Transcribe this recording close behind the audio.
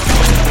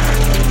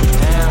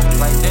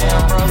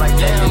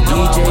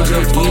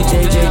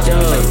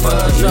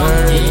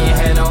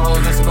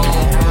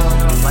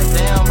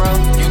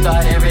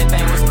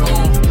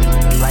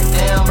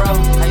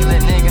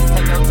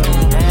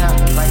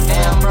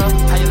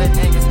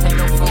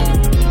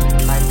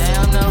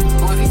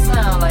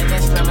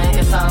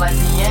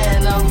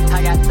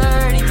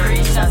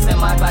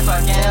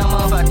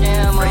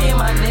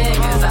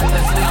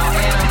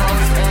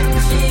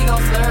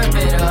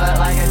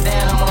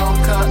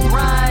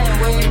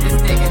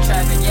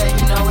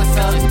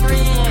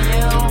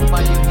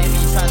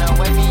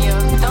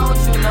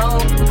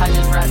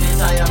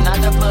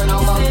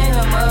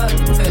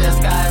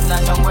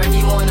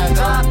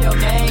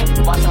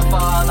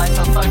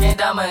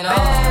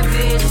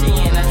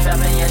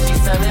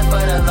serving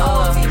for the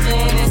Lord.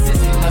 Genesis,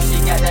 you know she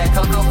got that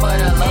cocoa for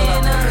the Lord.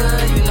 In the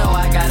hood, you know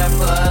I got her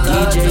for a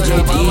love. DJ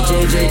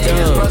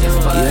Jaydub,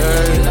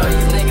 you know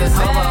these niggas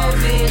Hobos.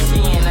 She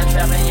in the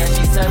trap and yeah,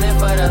 she serving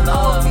for the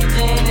Lord.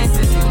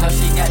 Genesis,